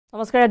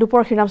নমস্কাৰ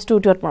দুপৰ খিৰাম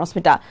ষ্টুডিঅ'ত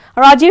মৰস্মিতা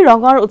আৰু আজি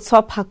ৰঙৰ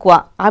উৎসৱ ফাকুৱা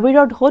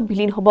আবিৰৰ ঢৌত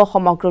বিলীন হ'ব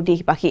সমগ্ৰ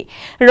দেশবাসী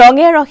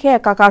ৰঙে ৰখে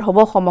একাকাৰ হ'ব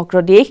সমগ্ৰ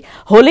দেশ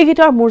হোলী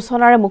গীতৰ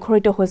মূৰ্ছনাৰে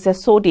মুখৰিত হৈছে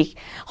চৌদিশ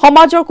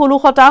সমাজৰ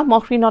কুলুহতা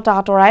মসৃণতা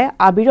আঁতৰাই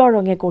আবিৰৰ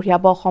ৰঙে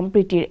কঢ়িয়াব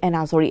সম্প্ৰীতিৰ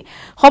এনাজৰি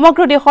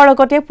সমগ্ৰ দেশৰ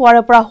লগতে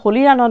পুৱাৰে পৰা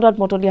হোলীৰ আনন্দত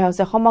মতলীয়া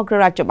হৈছে সমগ্ৰ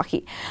ৰাজ্যবাসী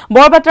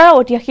বৰপেটাৰ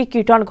ঐতিহাসিক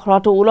কীৰ্তন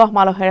ঘৰতো উলহ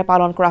মালহেৰে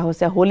পালন কৰা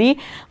হৈছে হোলী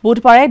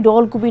বুধবাৰে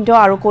দৌল গোবিন্দ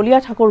আৰু কলিয়া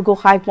ঠাকুৰ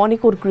গোসাঁইক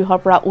মণিকূট গৃহৰ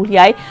পৰা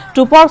উলিয়াই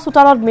টুপৰ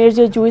চোতালত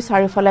মেৰজে জুই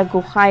চাৰিওফালে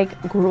গোসাঁইক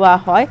ঘূৰোৱা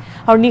হয়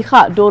আৰু নিশা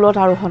দৌলত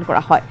আৰোহণ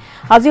কৰা হয়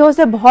আজি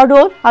হৈছে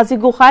ভৰদৌল আজি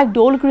গোসাঁইক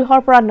দৌল গৃহৰ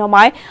পৰা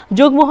নমাই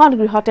যোগমোহন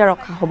গৃহতে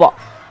ৰখা হ'ব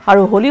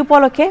আৰু হোলী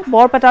উপলক্ষে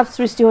বৰপেটাত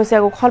সৃষ্টি হৈছে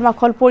উখল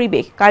মাখল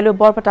পৰিৱেশ কাইলৈ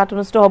বৰপেটাত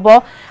অনুষ্ঠিত হ'ব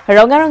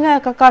ৰঙে ৰঙে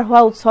একাকাৰ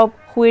হোৱা উৎসৱ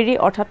হুৱেৰী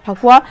অৰ্থাৎ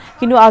ফাকুৱা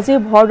কিন্তু আজি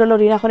ভৰদৌলৰ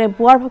দিনাখনে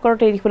পুৱাৰ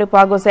ভাগতে দেখিবলৈ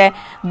পোৱা গৈছে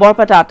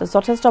বৰপেটাত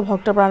যথেষ্ট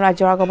ভক্তপ্ৰাণ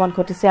ৰাইজৰ আগমন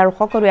ঘটিছে আৰু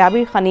সকলোৱে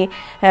আবিৰ সানি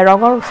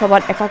ৰঙৰ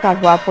উৎসৱত একাকাৰ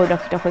হোৱা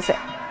পৰিলক্ষিত হৈছে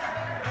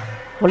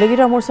হোলী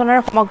গীতৰ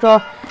মূৰ্ছনাৰে সমগ্ৰ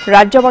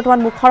ৰাজ্য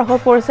বৰ্তমান মুখৰ হৈ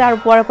পৰিছে আৰু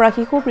পুৱাৰে পৰা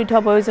শিশু বৃদ্ধ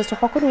বয়োজ্যেষ্ঠ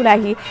সকলো ওলাই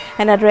আহি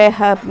এনেদৰে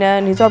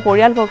নিজৰ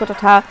পৰিয়ালবৰ্গ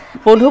তথা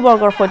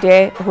বন্ধুবৰ্গৰ সৈতে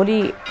হোলী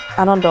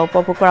আনন্দ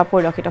উপভোগ কৰা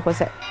পৰিলক্ষিত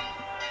হৈছে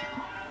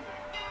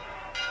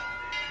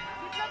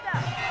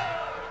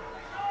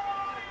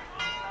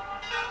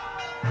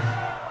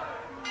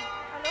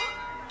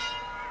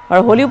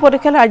আৰু হোলী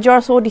উপলক্ষে ৰাজ্যৰ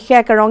চৌদিশে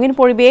এক ৰঙীন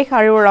পৰিৱেশ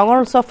আৰু ৰঙৰ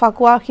উৎসৱ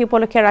ফাকুৱা সেই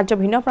উপলক্ষে ৰাজ্যৰ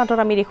ভিন্ন প্ৰান্তত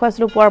আমি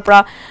দেখুৱাইছিলোঁ পুৱাৰ পৰা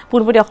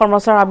পোনপটীয়া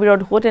কৰ্মচাৰ আবিৰৰ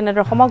ঢৌত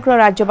এনেদৰে সমগ্ৰ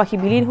ৰাজ্যবাসী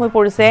বিলীন হৈ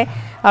পৰিছে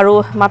আৰু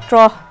মাত্ৰ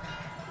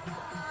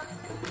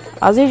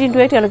আজিৰ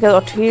দিনটোৱে তেওঁলোকে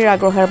অধীৰ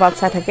আগ্ৰহেৰে বাট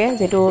চাই থাকে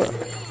যিটো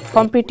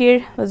সম্প্ৰীতিৰ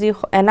যি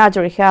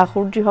এনাজৰি সেয়া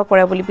সুদৃঢ়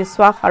কৰে বুলি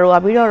বিশ্বাস আৰু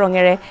আবিৰৰ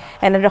ৰঙেৰে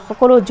এনেদৰে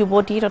সকলো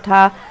যুৱতী তথা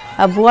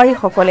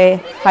বোৱাৰীসকলে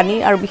সানি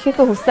আৰু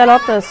বিশেষকৈ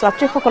হোষ্টেলত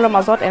ছাত্ৰীসকলৰ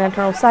মাজত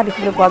এনেধৰণৰ উৎসাহ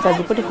দেখিবলৈ পোৱা যায়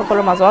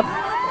যুৱতীসকলৰ মাজত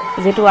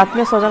যেটো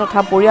আত্মীয় স্বজন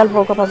তথা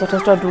পৰিয়ালবৰ্গৰ পৰা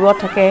যথেষ্ট দূৰত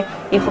থাকে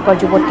এইসকল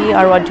যুৱতী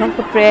আৰু অধ্যয়ন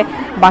সূত্ৰে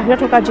বাহিৰত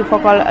থকা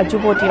যিসকল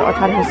যুৱতী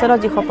অৰ্থাৎ হোষ্টেলত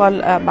যিসকল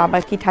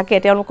বাকি থাকে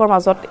তেওঁলোকৰ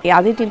মাজত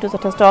আজিৰ দিনটো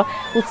যথেষ্ট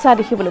উৎসাহ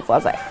দেখিবলৈ পোৱা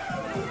যায়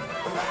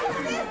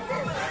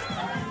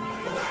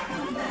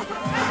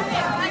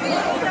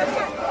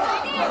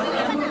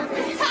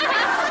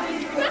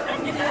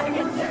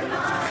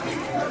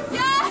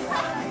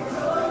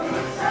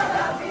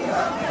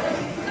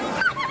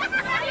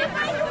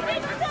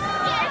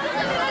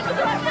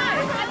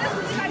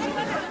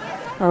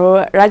আৰু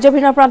ৰাজ্যৰ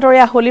ভিন্ন প্ৰান্তৰ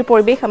এই হোলীৰ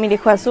পৰিৱেশ আমি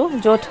দেখুৱাইছোঁ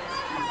য'ত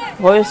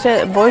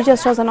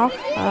বয়োজ্যেষ্ঠজনক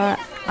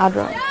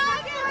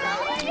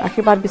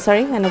আশীৰ্বাদ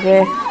বিচাৰি এনেদৰে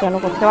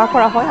তেওঁলোকক সেৱা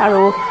কৰা হয়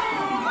আৰু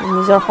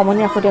নিজৰ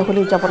সমনীয়াৰ সৈতে হোলী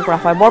উদযাপন কৰা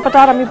হয়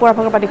বৰপেটাত আমি পুৱাৰ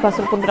ভাগৰ পৰা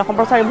দেখুৱাইছিলোঁ পোনপটীয়া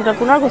সম্প্ৰচাৰ মুহূৰ্তত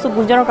পুনৰ গৈছোঁ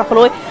গুঞ্জনৰ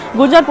কাষলৈ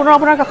গুঞ্জন পুনৰ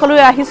আপোনাৰ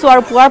কাষলৈ আহিছোঁ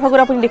আৰু পুৱাৰ ভাগত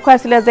আপুনি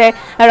দেখুৱাইছিলে যে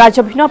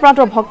ৰাজ্যৰ ভিন্ন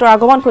প্ৰান্তৰ ভক্তৰ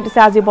আগমন ঘটিছে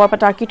আজি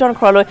বৰপেটাৰ কীৰ্তন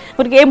ঘৰলৈ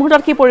গতিকে এই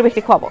মুহূৰ্তত কি পৰিৱেশ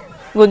দেখুৱাব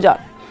গুঞ্জন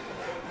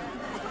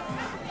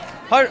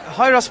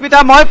হয় ৰশ্মিতা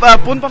মই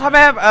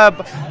পোনপ্ৰথমে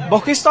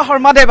বশিষ্ঠ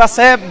শৰ্মাদেৱ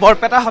আছে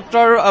বৰপেটা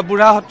সত্ৰৰ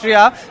বুঢ়া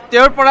সত্ৰীয়া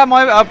তেওঁৰ পৰা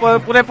মই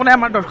পোনে পোনে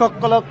আমাৰ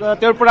দৰ্শকসকলক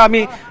তেওঁৰ পৰা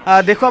আমি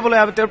দেখুৱাবলৈ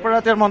তেওঁৰ পৰা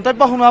তেওঁৰ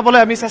মন্তব্য শুনাবলৈ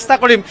আমি চেষ্টা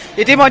কৰিম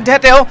ইতিমধ্যে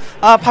তেওঁ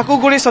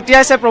ফাকুগুৰি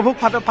ছটিয়াইছে প্ৰভুক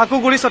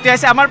ফাকুগুৰি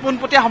ছটিয়াইছে আমাৰ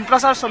পোনপটীয়া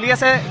সম্প্ৰচাৰ চলি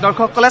আছে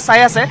দৰ্শকসকলে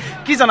চাই আছে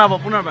কি জনাব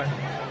পুনৰবাৰ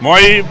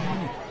মই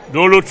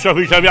দৌল উৎসৱ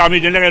হিচাপে আমি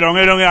যেনেকৈ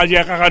ৰঙে ৰঙে আজি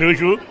একাকাৰ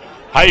হৈছোঁ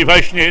ভাই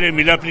ভাই স্নেহেৰে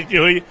মিলা প্ৰীতি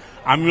হৈ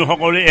আমি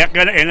সকলোৱে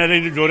এনেদৰে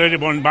জোৰেৰে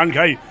বান্ধ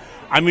খাই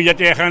আমি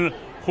যাতে এখন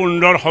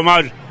সুন্দৰ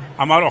সমাজ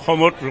আমাৰ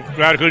অসমত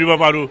তৈয়াৰ কৰিব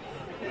পাৰোঁ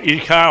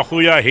ঈৰ্ষা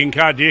অসূয়া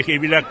হিংসা দেশ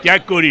এইবিলাক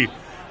ত্যাগ কৰি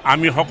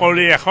আমি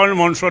সকলোৱে এখন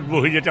মঞ্চত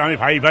বহি যাতে আমি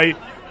ভাই ভাই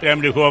প্ৰেম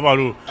দেখুৱাব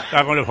পাৰোঁ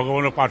তাৰ কাৰণে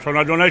ভগৱানক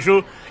প্ৰাৰ্থনা জনাইছোঁ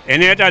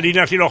এনে এটা দিন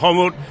আছিল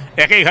অসমত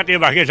একে ঘাটে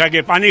বাঘে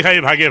চাগে পানী খাই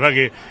ভাগে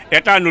ভাগে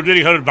এটা নদীৰ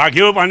ঘৰত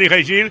বাঘেও পানী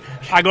খাইছিল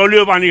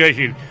ছাগলীয়েও পানী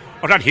খাইছিল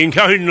অৰ্থাৎ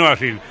হিংসাশূন্য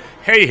আছিল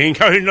সেই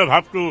হিংসাশূন্য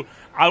ভাৱটো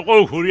আকৌ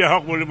ঘূৰি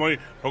আহক বুলি মই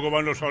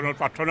ভগৱানৰ চৰণত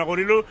প্ৰাৰ্থনা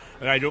কৰিলোঁ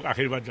ৰাইজক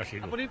আশীৰ্বাদ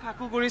যাচিলোঁ আপুনি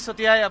ফাকুগুৰি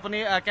ছটিয়াই আপুনি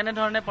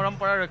কেনেধৰণে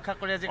পৰম্পৰা ৰক্ষা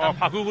কৰি আজি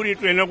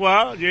ফাকুগুৰিটো এনেকুৱা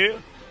যে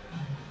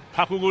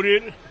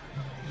ফাকুগুৰিৰ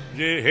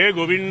যে হে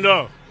গোবিন্দ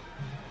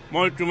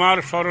মই তোমাৰ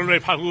চৰণলৈ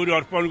ফাকুগুৰি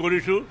অৰ্পণ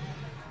কৰিছোঁ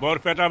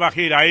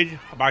বৰপেটাবাসী ৰাইজ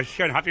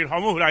বাচ্যান হাতীৰ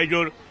সমূহ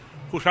ৰাইজৰ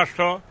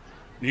সুস্বাস্থ্য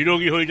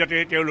নিৰোগী হৈ যাতে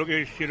তেওঁলোকে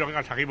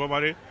চিৰকাল থাকিব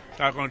পাৰে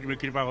তাৰ কাৰণে তুমি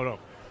কৃপা কৰক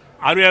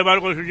আৰু এবাৰ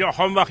কৈছোঁ যে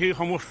অসমবাসী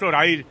সমস্ত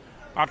ৰাইজ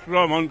পাত্ৰ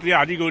মন্ত্ৰী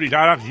আদি কৰি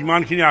যাৰ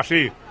যিমানখিনি আছে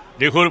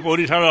দেশৰ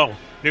পৰিচালক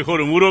দেশৰ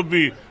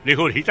মুৰব্বী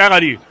দেশৰ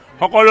হিতাকাৰী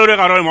সকলোৰে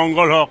কাৰণে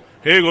মংগল হওক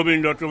হে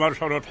গোবিন্দ তোমাৰ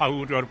চৰণত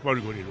ফাকুগুৰি অৰ্পণ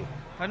কৰিলোঁ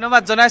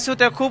ধন্যবাদ জনাইছোঁ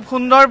তেওঁ খুব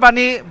সুন্দৰ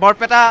বাণী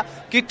বৰপেটা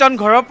কীৰ্তন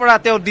ঘৰৰ পৰা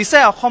তেওঁ দিছে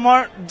অসমৰ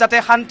যাতে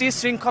শান্তি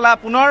শৃংখলা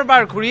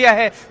পুনৰবাৰ ঘূৰি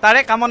আহে তাৰে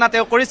কামনা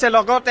তেওঁ কৰিছে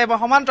লগতে মই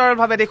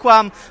সমান্তৰালভাৱে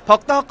দেখুৱাম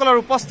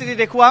ভক্তসকলৰ উপস্থিতি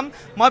দেখুৱাম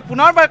মই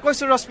পুনৰবাৰ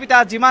কৈছোঁ ৰশ্মিতা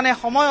যিমানে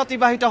সময়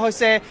অতিবাহিত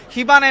হৈছে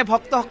সিমানে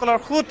ভক্তসকলৰ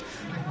সুত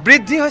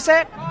বৃদ্ধি হৈছে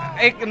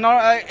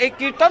এই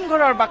কীৰ্তন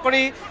ঘৰৰ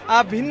বাকৰি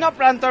ভিন্ন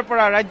প্ৰান্তৰ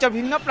পৰা ৰাজ্যৰ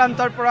ভিন্ন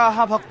প্ৰান্তৰ পৰা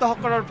অহা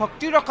ভক্তসকলৰ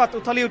ভক্তিৰ ৰসত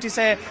উঠলি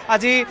উঠিছে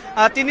আজি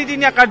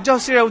 3দিনীয়া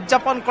কাৰ্যসূচীৰে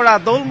উদযাপন কৰা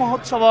দৌল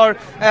মহোৎসৱৰ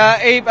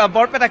এই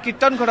বৰপেটা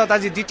কীৰ্তন ঘৰত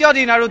আজি দ্বিতীয়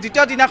দিন আৰু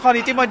দ্বিতীয় দিনাখন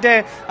ইতিমধ্যে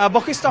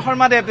বশিষ্ঠ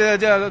শৰ্মাদেৱ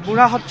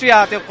বুঢ়া সত্ৰীয়া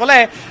তেওঁ ক'লে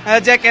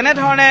যে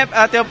কেনেধৰণে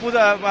তেওঁ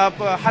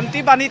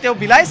শান্তি বাণী তেওঁ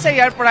বিলাইছে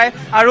ইয়াৰ পৰাই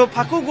আৰু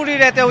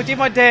ফাকুগুৰিৰে তেওঁ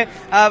ইতিমধ্যে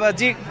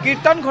যি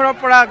কীৰ্তন ঘৰৰ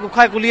পৰা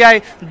গোসাঁই উলিয়াই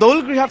দৌল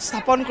গৃহত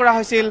স্থাপন কৰা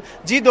হৈছিল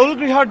যি দৌল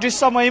গৃহৰ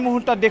দৃশ্য মই এই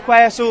মুহূৰ্তত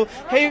দেখুৱাই আছো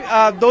সেই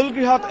দৌল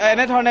গৃহত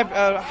এনেধৰণে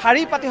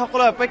শাৰী পাতি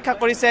সকলোৱে অপেক্ষা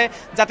কৰিছে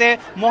যাতে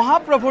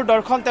মহাপ্ৰভুৰ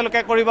দৰ্শন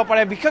তেওঁলোকে কৰিব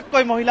পাৰে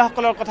বিশেষকৈ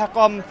মহিলাসকলৰ কথা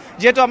কম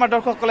যিহেতু আমাৰ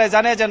দৰ্শকসকলে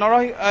জানে যে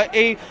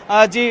এই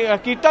যি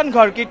কীৰ্তন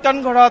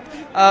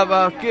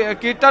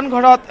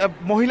ঘৰত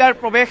মহিলাৰ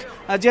প্ৰৱেশ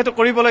যিহেতু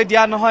কৰিবলৈ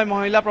দিয়া নহয়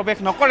মহিলা প্ৰৱেশ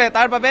নকৰে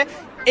তাৰ বাবে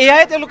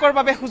এয়াই তেওঁলোকৰ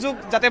বাবে সুযোগ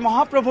যাতে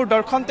মহাপ্ৰভুৰ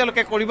দৰ্শন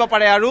তেওঁলোকে কৰিব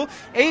পাৰে আৰু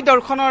এই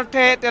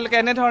দৰ্শনাৰ্থে তেওঁলোকে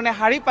এনেধৰণে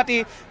শাৰী পাতি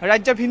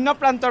ৰাজ্যৰ ভিন্ন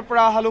প্ৰান্তৰ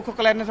পৰা অহা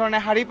লোকসকলে এনেধৰণে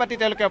শাৰী পাতি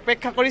তেওঁলোকে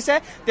অপেক্ষা কৰিছে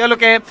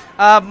তেওঁলোকে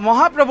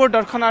মহাপ্ৰভুৰ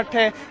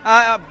দৰ্শনাৰ্থে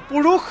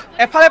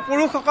এফালে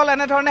পুৰুষসকল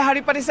এনেধৰণে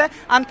শাৰী পাতিছে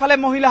আনফালে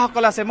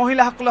মহিলাসকল আছে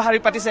মহিলাসকলো শাৰী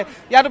পাতিছে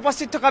ইয়াত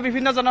উপস্থিত থকা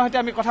বিভিন্ন জনৰ সৈতে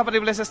আমি কথা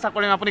পাতিবলৈ চেষ্টা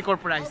কৰিম আপুনি ক'ৰ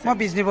পৰা আহিছে মই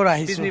বিজনীৰ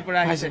পৰা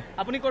আহিছে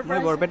আপুনি ক'ৰ পৰা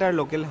বৰপেটাৰ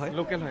লোকেল হয়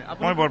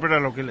মই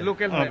বৰপেটাৰ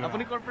লোকেল হয়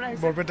আপুনি ক'ৰ পৰা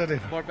আহিছে বৰপেটা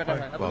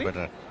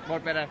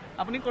হয়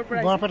আপুনি ক'ৰ পৰা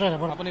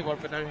আপুনি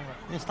বৰপেটাৰ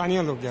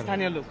স্থানীয় লোক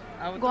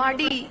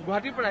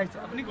গুৱাহাটীৰ পৰা আহিছে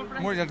আপুনি ক'ৰ পৰা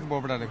মোৰ ইয়াত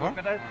বৰপেটা দেখোন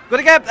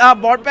গতিকে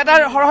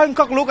বৰপেটাৰ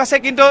সৰহসংখ্যক লোক আছে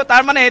কিন্তু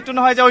তাৰ মানে এইটো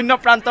নহয় যে অন্য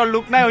প্ৰান্তৰ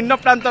লোক নাই অন্য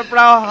প্ৰান্তৰ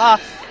পৰা অহা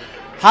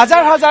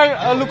हजार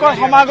लोगों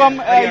समागम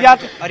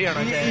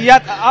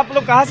याद आप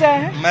लोग कहाँ से आए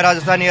हैं? मैं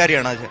राजस्थानी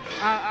हरियाणा से।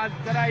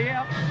 जरा ये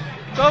आप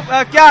तो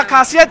क्या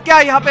खासियत क्या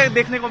यहाँ पे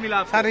देखने को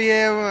मिला? सर ये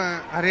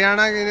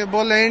हरियाणा की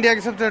बोल रहे इंडिया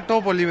की सबसे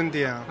टॉप होली बनती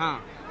है हाँ।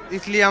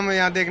 इसलिए हम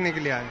यहाँ देखने के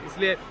लिए आए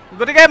इसलिए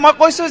গতিকে মই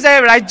কৈছো যে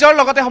ৰাজ্যৰ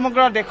লগতে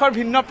সমগ্ৰ দেশৰ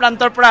ভিন্ন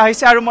প্ৰান্তৰ পৰা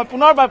আহিছে আৰু মই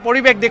পুনৰবাৰ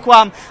পৰিৱেশ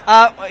দেখুৱাম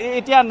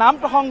এতিয়া নাম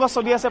প্ৰসংগ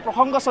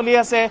চলি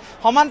আছে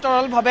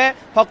সমান্তৰালভাৱে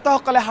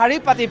ভক্তসকলে শাৰী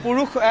পাতি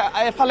পুৰুষ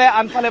এফালে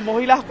আনফালে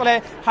মহিলাসকলে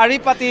শাৰী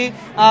পাতি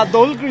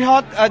দৌল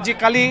গৃহত যি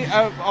কালি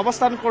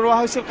অৱস্থান কৰোৱা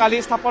হৈছিল কালি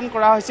স্থাপন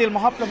কৰা হৈছিল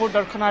মহাপ্ৰভুৰ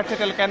দৰ্শনাৰ্থে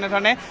তেওঁলোকে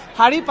এনেধৰণে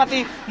শাৰী পাতি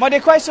মই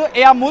দেখুৱাইছো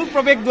এয়া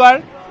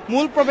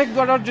মূল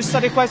প্ৰৱেশদ্বাৰৰ দৃশ্য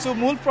দেখুৱাইছো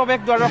মূল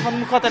প্ৰৱেশদ্বাৰৰ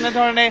সন্মুখত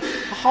এনেধৰণে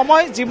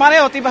সময় যিমানে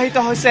অতিবাহিত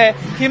হৈছে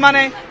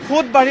সিমানে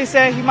ফুট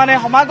বাঢ়িছে সিমানে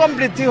সমাগম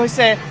বৃদ্ধি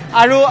হৈছে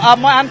আৰু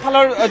মই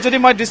আনফালৰ যদি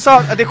মই দৃশ্য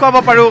দেখুৱাব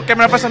পাৰোঁ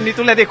কেমেৰা পাৰ্চন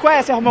নিতুলে দেখুৱাই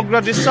আছে সমগ্ৰ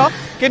দৃশ্য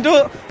কিন্তু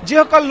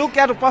যিসকল লোক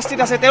ইয়াত উপস্থিত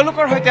আছে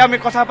তেওঁলোকৰ সৈতে আমি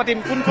কথা পাতিম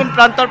কোন কোন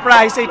প্ৰান্তৰ পৰা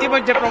আহিছে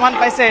ইতিমধ্যে প্ৰমাণ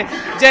পাইছে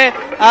যে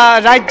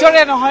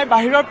ৰাজ্যৰে নহয়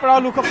বাহিৰৰ পৰাও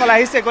লোকসকল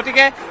আহিছে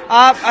গতিকে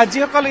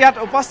যিসকল ইয়াত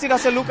উপস্থিত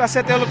আছে লোক আছে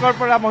তেওঁলোকৰ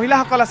পৰা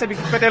মহিলাসকল আছে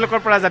বিশেষকৈ তেওঁলোকৰ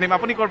পৰা জানিম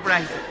আপুনি ক'ৰ পৰা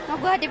আহিছে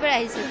গুৱাহাটীৰ পৰা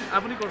আহিছে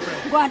আপুনি ক'ৰ পৰা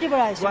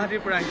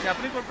গুৱাহাটীৰ পৰা আহিছে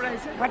আপুনি ক'ৰ পৰা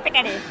আহিছে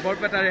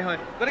বৰপেটাৰে হয়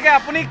গতিকে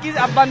আপুনি কি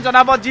আহ্বান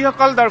জনাব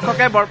যিসকল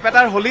দৰ্শকে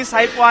বৰপেটাৰ হোলী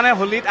চাই পোৱা নাই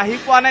হোলীত আহি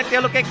পোৱা নাই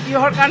তেওঁলোকে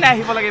কিহৰ কাৰণে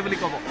আহিব লাগে বুলি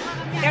ক'ব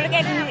তেওঁলোকে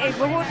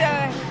বহুত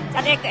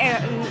যাতে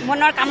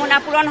মনৰ কামনা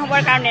পূৰণ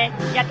হ'বৰ কাৰণে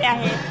ইয়াতে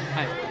আহে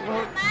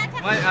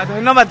মই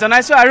ধন্যবাদ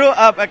জনাইছো আৰু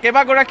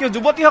কেইবাগৰাকীও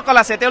যুৱতীসকল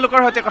আছে তেওঁলোকৰ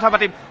সৈতে কথা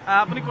পাতিম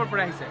আপুনি ক'ৰ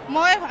পৰা আহিছে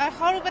মই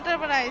সৰুপেটাৰ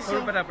পৰা আহিছো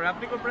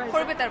আপুনি ক'ৰ পৰা আহিছে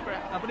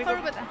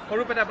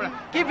সৰুপেটাৰ পৰা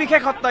কি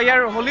বিশেষত্ব ইয়াৰ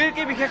হোলীৰ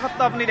কি বিশেষত্ব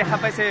আপুনি দেখা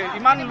পাইছে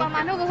ইমান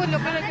মানুহ বহুত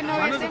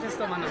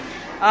যথেষ্ট মানুহ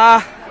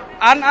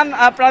আন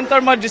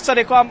প্ৰান্তৰ মই দৃশ্য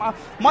দেখুৱাম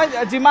মই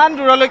যিমান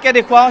দূৰলৈকে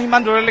দেখুৱাওঁ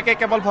সিমান দূৰলৈকে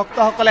কেৱল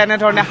ভক্তসকলে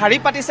এনেধৰণে শাৰী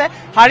পাতিছে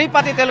শাৰী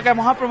পাতি তেওঁলোকে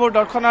মহাপ্ৰভুৰ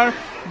দৰ্শনৰ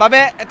বাবে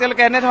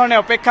তেওঁলোকে এনেধৰণে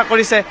অপেক্ষা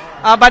কৰিছে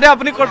বাইদেউ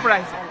আপুনি ক'ৰ পৰা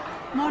আহিছে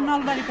মই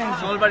নলবাৰীৰ পৰা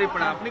আহিছো নলবাৰীৰ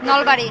পৰা আপুনি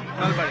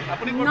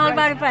আপুনি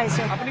নলবাৰীৰ পৰা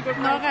আহিছো আপুনি ক'ৰ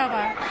পৰা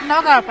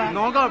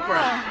নগাঁৱৰ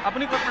পৰা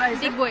আপুনি ক'ৰ পৰা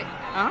আহিছে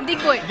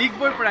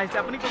ডিগবৈৰ পৰা আহিছে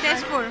আপুনি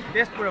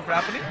তেজপুৰৰ পৰা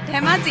আপুনি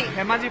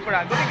ধেমাজিৰ পৰা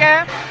গতিকে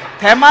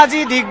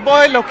ধেমাজি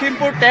ডিগবৈ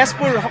লখিমপুৰ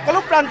তেজপুৰ সকলো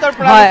প্ৰান্তৰ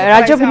পৰা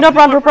ৰাজ্যৰ ভিন্ন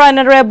প্ৰান্তৰ পৰা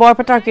এনেদৰে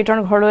বৰপেটাৰ কীৰ্তন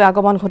ঘৰলৈ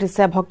আগমন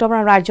ঘটিছে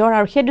ভক্তপ্ৰাণ ৰাইজৰ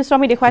আৰু সেই দৃশ্য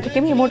আমি দেখুৱাই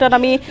থাকিম এই মুহূৰ্তত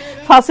আমি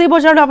ফাঁচী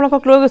বজাৰলৈ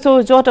আপোনালোকক লৈ গৈছো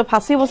য'ত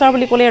ফাঁচী বজাৰ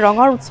বুলি ক'লে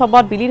ৰঙৰ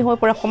উৎসৱত বিলীন হৈ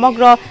পৰে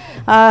সমগ্ৰ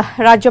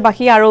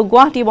ৰাজ্যবাসী আৰু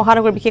গুৱাহাটী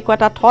মহানগৰ বিশেষকৈ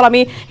এটা থল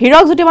আমি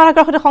হীৰক জ্যোতি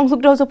মালাকাৰ সৈতে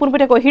সংযুক্ত হৈছো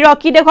পোনপটীয়াকৈ হীৰক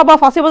কি দেখুৱাব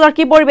ফাঁচী বজাৰ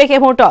কি পৰিৱেশ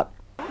এই মুহূৰ্তত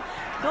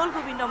দৌল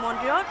গোবিন্দ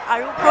মন্দিৰত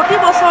আৰু প্ৰতি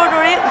বছৰৰ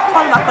দৰে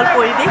উখল মাখল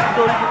পৰিৱেশ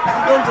দৌল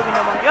গোবিন্দ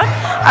মন্দিৰত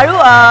আৰু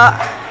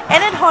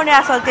এনেধৰণে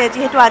আচলতে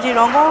যিহেতু আজি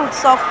ৰঙৰ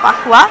উৎসৱ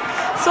পাখোৱা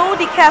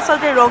চৌদিশে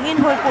আচলতে ৰঙীন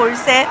হৈ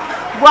পৰিছে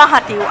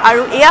গুৱাহাটীও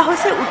আৰু এয়া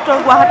হৈছে উত্তৰ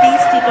গুৱাহাটী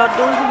স্থিত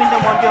দৌল গোবিন্দ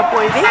মন্দিৰৰ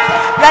পৰিৱেশ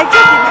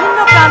ৰাজ্যৰ বিভিন্ন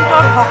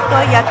প্ৰান্তৰ ভক্ত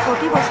ইয়াত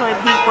প্ৰতি বছৰে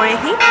ভিৰ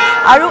কৰেহি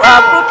আৰু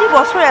প্ৰতি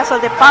বছৰে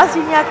আচলতে 5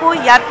 দিনীয়াকৈ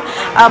ইয়াত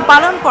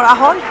পালন কৰা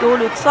হয় দৌল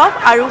উৎসৱ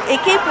আৰু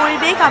একেই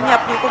পৰিৱেশ আমি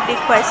আপোনালোকক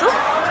দেখুৱাইছোঁ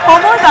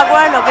সময়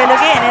বাগৰাৰ লগে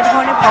লগে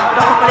এনেধৰণে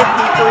ভক্তসকলে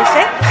ভিৰ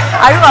কৰিছে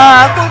আৰু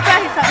ক'ৰ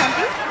আহিছা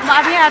ভণ্টি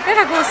আমি ইয়াতে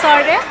থাকোঁ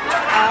ওচৰতে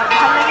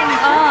ভাল লাগে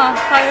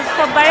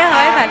চববাৰে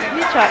হয় ভাল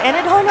নিশ্চয়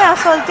এনেধৰণে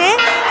আচলতে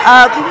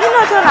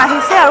বিভিন্নজন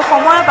আহিছে আৰু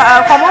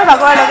সময়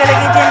বাগৰাৰ লগে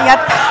লগে যেন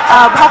ইয়াত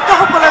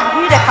ভক্তসকলৰ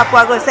ভিৰ দেখা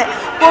পোৱা গৈছে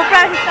ক'ৰ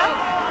পৰা আহিছা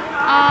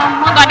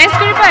মই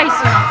গণেশগুৰিৰ পৰা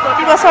আহিছোঁ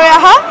প্ৰতি বছৰে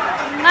আহা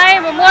নাই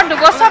মোৰ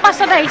 2 বছৰ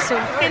পাছত আহিছো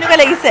কেনেকুৱা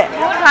লাগিছে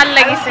বহুত ভাল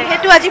লাগিছে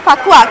সেইটো আজি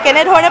ফাকুৱা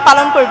কেনে ধৰণে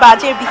পালন কৰিবা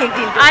আজিৰ বিশেষ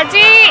দিনটো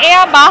আজি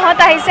এয়া বাহত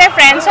আহিছে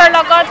ফ্ৰেণ্ডছৰ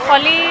লগত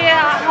হলি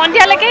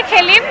সন্ধিয়ালৈকে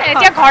খেলিম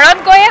এতিয়া ঘৰত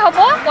গৈয়ে হ'ব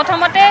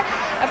প্ৰথমতে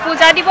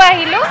পূজা দিব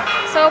আহিলো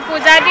সো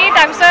পূজা দি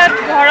তাৰপিছত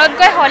ঘৰত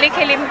গৈ হলি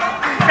খেলিম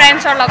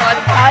ফ্ৰেণ্ডছৰ লগত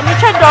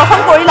নিশ্চয় দৰ্শন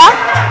কৰিলা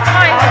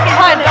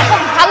হয়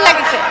ভাল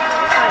লাগিছে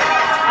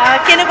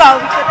কেনেকুৱা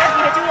অভিজ্ঞতা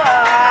যিহেতু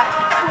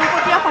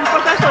পোনপটীয়া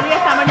সম্পৰ্ক চলি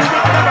আছে আমাৰ নিজে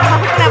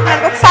দৰ্শকসকলে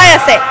আপোনালোকক চাই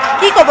আছে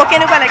কি ক'ব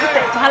কেনেকুৱা লাগিছে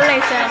ভাল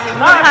লাগিছে আজি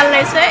বহুত ভাল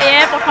লাগিছে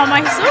এয়াই প্ৰথম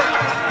আহিছোঁ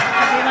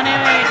আজি মানে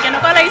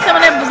কেনেকুৱা লাগিছে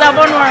মানে বুজাব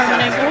নোৱাৰোঁ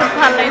মানে বহুত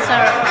ভাল লাগিছে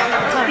আৰু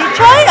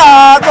নিশ্চয়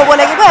ক'ব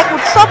লাগিব এক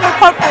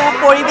উৎসৱমুখৰ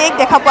পৰিৱেশ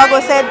দেখা পোৱা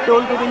গৈছে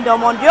দৌল গোবিন্দ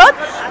মন্দিৰত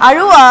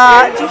আৰু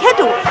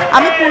যিহেতু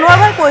আমি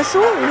পুনৰবাৰ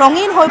কৈছোঁ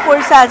ৰঙীন হৈ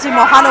পৰিছে আজি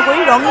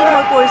মহানগৰী ৰঙীন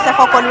হৈ পৰিছে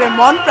সকলোৰে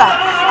মন প্ৰাণ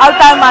আৰু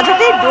তাৰ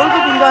মাজতে দৌল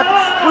গোবিন্দত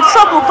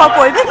উৎসৱমুখৰ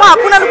পৰিৱেশ মই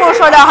আপোনালোকৰ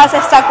ওচৰলৈ অহাৰ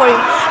চেষ্টা কৰিম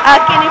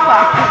কেনেকুৱা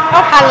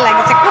ভাল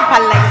লাগিছে খুব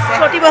ভাল লাগিছে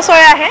প্ৰতি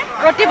বছৰে আহে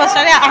প্ৰতি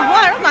বছৰে আহোঁ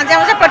আৰু মাজে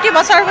মাজে প্ৰতি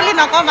বছৰ বুলি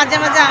নকওঁ মাজে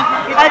মাজে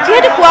আহোঁ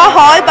যিহেতু কোৱা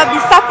হয় বা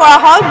বিশ্বাস কৰা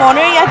হয়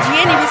মনেৰে ইয়াত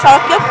যিয়ে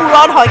নিবিচাৰক কিয়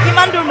পূৰণ হয়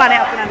কিমান দূৰ মানে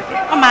আপোনালোকে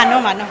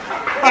মানুহ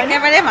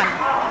একেবাৰে মানুহ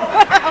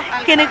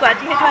কেনেকুৱা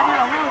যিহেতু আজি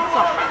ৰঙৰ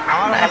উৎসৱ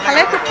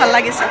ভালে খুব ভাল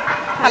লাগিছে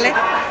ভালে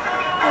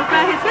ক'ৰ পৰা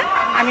আহিছে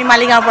আমি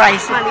মালিগাঁৱৰ পৰা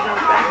আহিছোঁ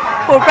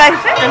ক'ৰ পৰা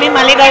আহিছে আমি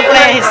মালিগাঁৱৰ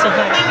পৰাই আহিছোঁ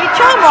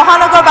নিশ্চয়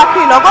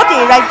মহানগৰবাসীৰ লগতে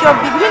ৰাজ্যৰ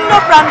বিভিন্ন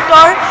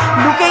প্ৰান্তৰ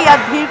লোকে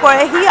ইয়াত ভিৰ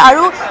কৰেহি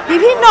আৰু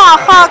বিভিন্ন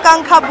আশা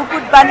আকাংক্ষা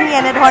বুকুত বান্ধি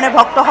এনেধৰণে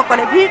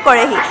ভক্তসকলে ভিৰ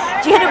কৰেহি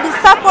যিহেতু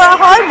বিশ্বাস কৰা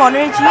হয়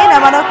মনেৰে যিয়ে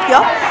নামানক কিয়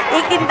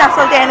এইকেইদিন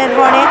আচলতে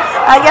এনেধৰণে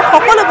ইয়াত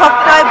সকলো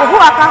ভক্তই বহু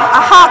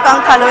আশা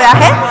আকাংক্ষা লৈ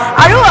আহে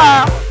আৰু